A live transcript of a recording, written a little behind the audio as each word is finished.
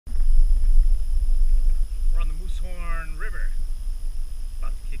Moosehorn River.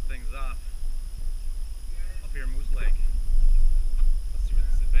 About to kick things off up here in Moose Lake. Let's see where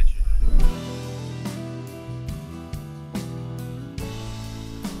this adventure is.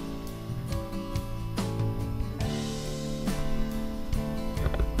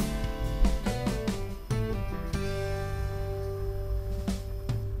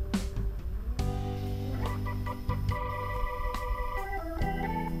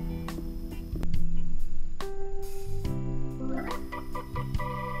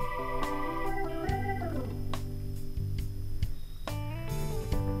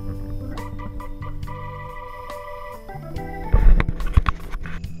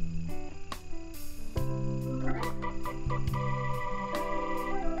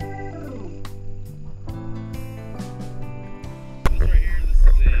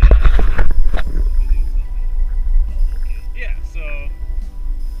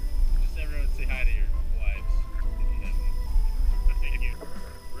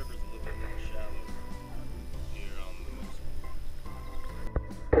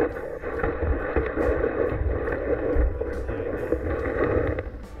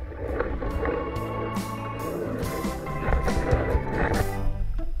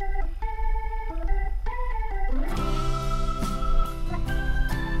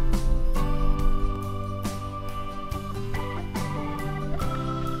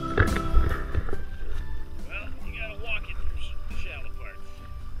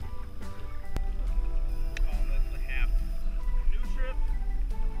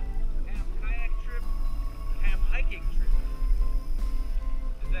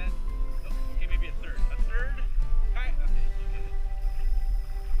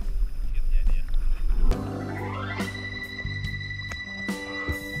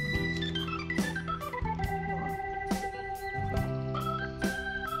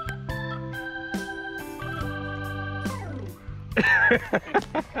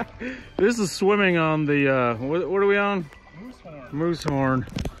 This is swimming on the, what are we on? Moosehorn. Moosehorn.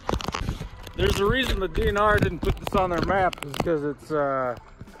 There's a reason the DNR didn't put this on their map, is because it's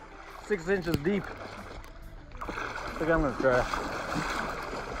 6 inches deep. I think I'm gonna try.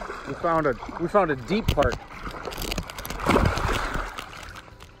 We found a deep part.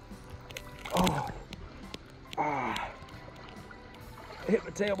 Oh, ah, hit my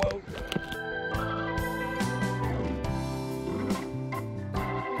tailboat.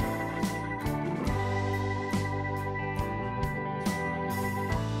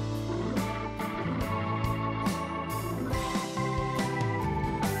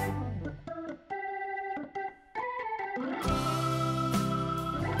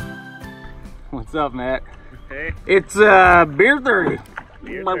 What's up, Matt? Hey. It's beer 30.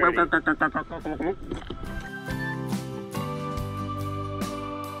 Beer 30.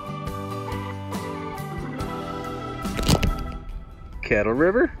 Kettle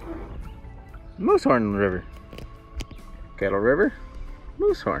River, Moosehorn River. Kettle River,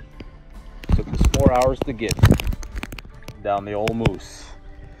 Moosehorn. Took us 4 hours to get down the old Moose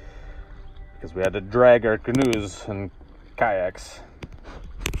because we had to drag our canoes and kayaks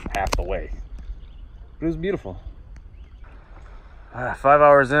half the way. It was beautiful. 5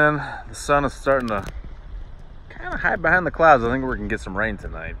 hours in, the sun is starting to kind of hide behind the clouds. I think we're gonna get some rain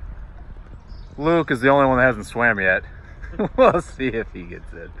tonight. Luke is the only one that hasn't swam yet. We'll see if he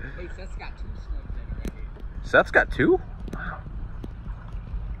gets it. Hey, Seth's got 2 swims in already. Seth's got 2? Wow.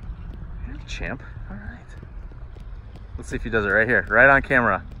 You're a champ. All right. Let's see if he does it right here, right on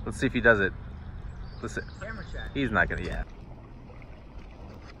camera. Let's see if he does it. Listen. Camera shot. He's not gonna yet.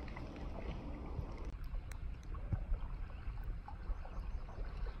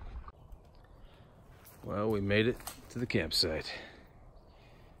 Well, we made it to the campsite.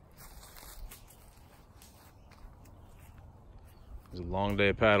 It was a long day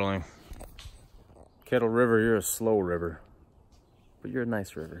of paddling. Kettle River, you're a slow river, but you're a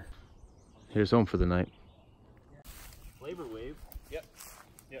nice river. Here's home for the night. Flavor wave. Yep.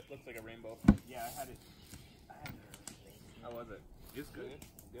 Yep, looks like a rainbow. Yeah, I had it. How was it? It's good.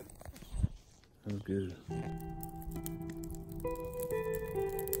 Good. That was good.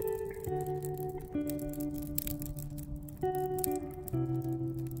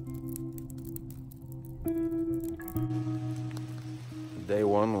 Day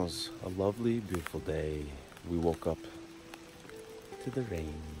one was a lovely, beautiful day. We woke up to the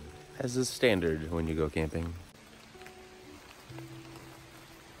rain, as is standard when you go camping.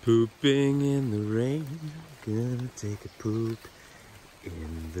 Pooping in the rain, gonna take a poop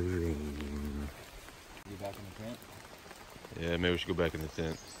in the rain. You back in the tent? Yeah, maybe we should go back in the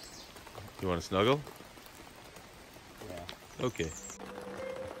tent. You want to snuggle? Yeah. Okay.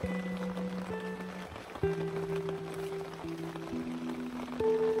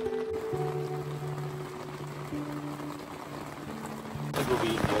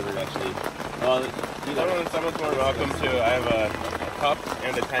 Someone's more welcome to. I have a cup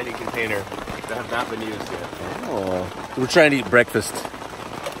and a tiny container that have not been used yet. Oh. We're trying to eat breakfast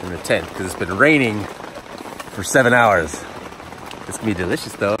in the tent because it's been raining for 7 hours. It's gonna be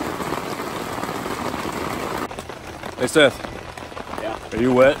delicious though. Hey Seth. Yeah. Are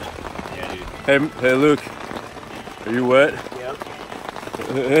you wet? Yeah, dude. Hey Luke. Are you wet? Yep.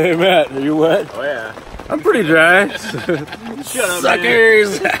 Hey Matt, are you wet? Oh yeah. I'm pretty dry. Shut up,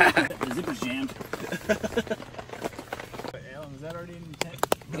 Suckers! The zipper's jammed. Alan, is that already in the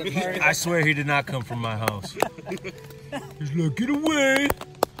tent? I swear he did not come from my house. He's like, get away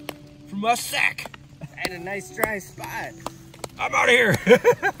from my sack. And a nice dry spot. I'm out of here. That's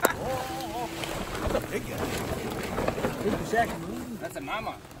a big guy. That's a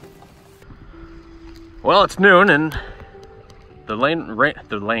mama. Well, it's noon and the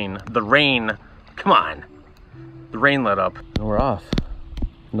rain, come on. The rain let up. And we're off.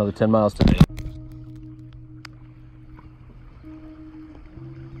 Another 10 miles today.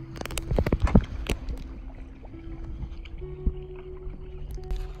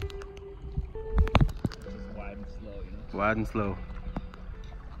 Wide and slow, you know? Wide and slow.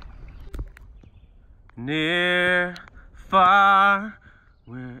 Near, far,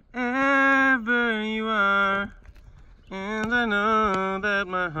 wherever you are, and I know that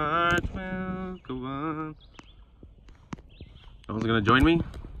my heart will go on. Someone's gonna join me?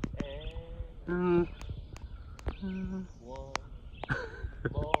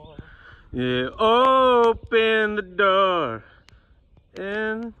 Yeah, open the door.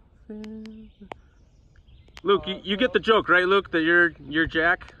 And Luke, you get the joke, right, Luke? That you're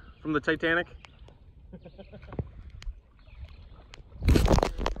Jack from the Titanic?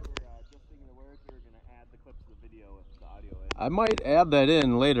 I might add that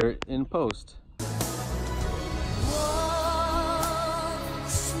in later in post.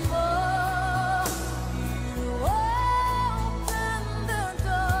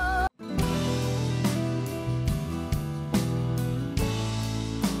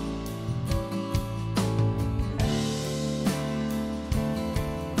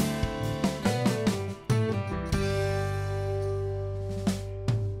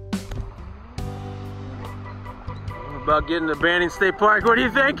 About getting to Banning State Park. What do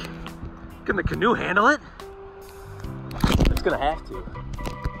you think? Can the canoe handle it? It's gonna have to.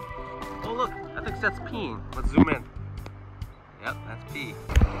 Oh look, I think Seth's peeing. Let's zoom in. Yep, that's pee.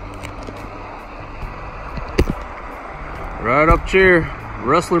 Right up here,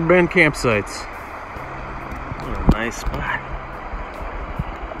 Rustler Bend campsites. What a nice spot.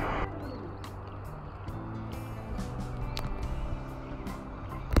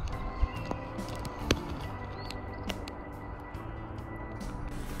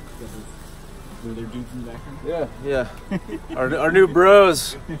 Were there dudes in the background? Yeah. our new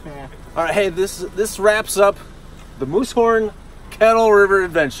bros. All right, hey, this wraps up the Moosehorn Kettle River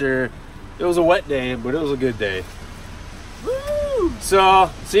adventure. It was a wet day, but it was a good day. Woo!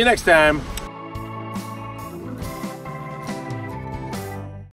 So, see you next time.